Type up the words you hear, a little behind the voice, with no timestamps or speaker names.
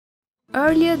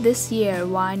Earlier this year,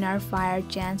 Y&R fired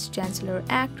Chance Chancellor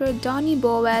actor Donny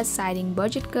Boaz, citing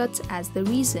budget cuts as the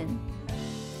reason.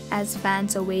 As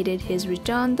fans awaited his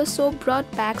return, the soap brought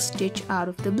back Stitch out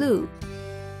of the blue.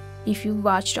 If you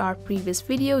watched our previous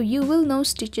video, you will know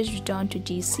Stitch's return to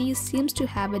GC seems to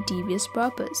have a devious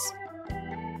purpose.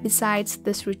 Besides,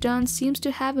 this return seems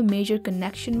to have a major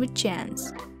connection with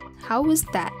Chance. How is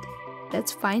that?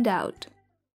 Let's find out.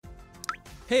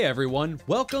 Hey everyone,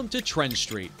 welcome to Trend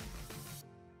Street.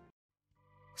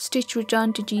 Stitch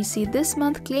returned to GC this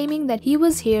month, claiming that he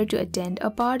was here to attend a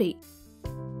party.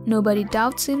 Nobody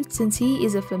doubts him since he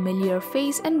is a familiar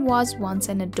face and was once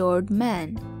an adored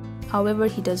man. However,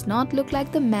 he does not look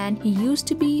like the man he used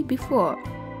to be before.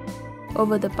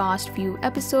 Over the past few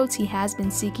episodes, he has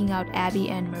been seeking out Abby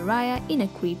and Mariah in a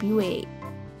creepy way.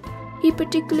 He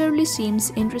particularly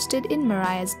seems interested in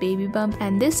Mariah's baby bump,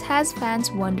 and this has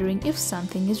fans wondering if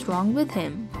something is wrong with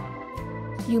him.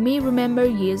 You may remember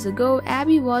years ago,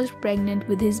 Abby was pregnant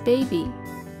with his baby.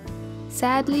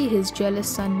 Sadly, his jealous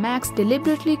son Max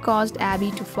deliberately caused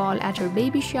Abby to fall at her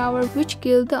baby shower, which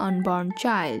killed the unborn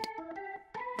child.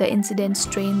 The incident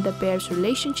strained the pair's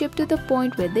relationship to the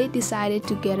point where they decided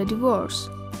to get a divorce.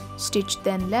 Stitch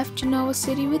then left Genoa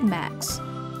City with Max.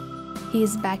 He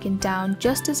is back in town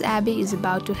just as Abby is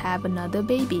about to have another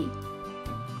baby.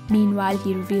 Meanwhile,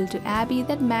 he revealed to Abby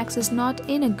that Max is not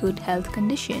in a good health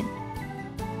condition.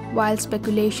 While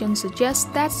speculation suggests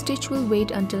that Stitch will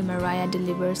wait until Mariah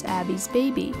delivers Abby's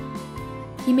baby.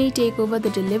 He may take over the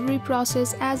delivery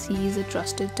process as he is a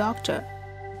trusted doctor.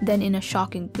 Then in a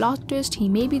shocking plot twist, he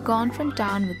may be gone from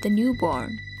town with the newborn.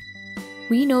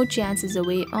 We know Chance is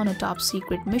away on a top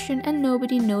secret mission and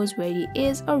nobody knows where he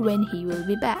is or when he will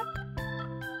be back.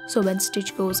 So when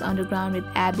Stitch goes underground with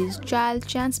Abby's child,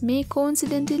 Chance may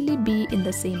coincidentally be in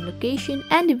the same location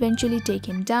and eventually take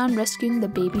him down, rescuing the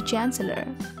baby Chancellor.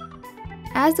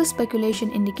 As the speculation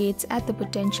indicates at the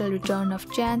potential return of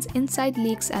Chance, inside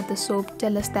leaks at the soap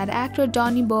tell us that actor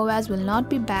Donny Boaz will not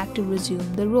be back to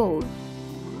resume the role.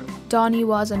 Donny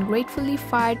was ungratefully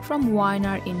fired from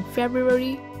Y&R in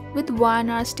February, with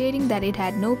Y&R stating that it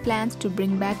had no plans to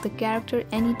bring back the character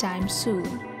anytime soon.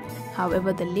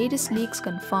 However, the latest leaks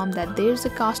confirm that there's a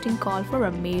casting call for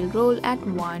a male role at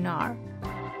Y&R.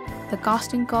 The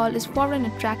casting call is for an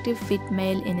attractive fit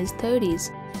male in his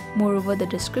 30s. Moreover, the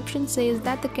description says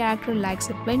that the character likes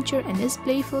adventure and is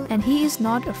playful, and he is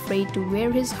not afraid to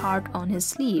wear his heart on his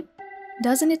sleeve.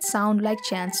 Doesn't it sound like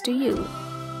Chance to you?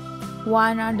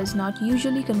 Y&R does not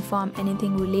usually confirm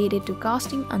anything related to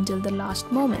casting until the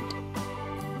last moment.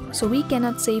 So we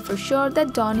cannot say for sure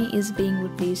that Donny is being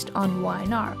replaced on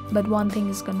Y&R, but one thing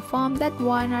is confirmed, that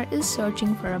Y&R is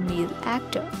searching for a male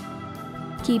actor.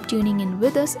 Keep tuning in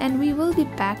with us and we will be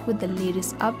back with the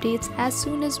latest updates as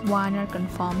soon as Y&R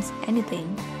confirms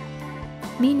anything.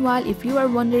 Meanwhile, if you are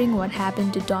wondering what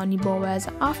happened to Donny Boaz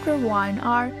after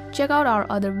Y&R, check out our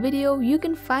other video. You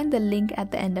can find the link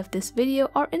at the end of this video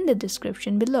or in the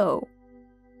description below.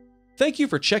 Thank you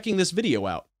for checking this video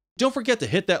out. Don't forget to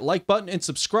hit that like button and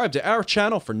subscribe to our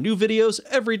channel for new videos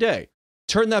every day.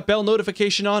 Turn that bell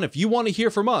notification on if you want to hear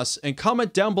from us, and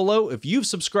comment down below if you've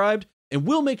subscribed, and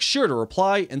we'll make sure to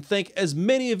reply and thank as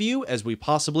many of you as we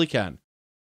possibly can.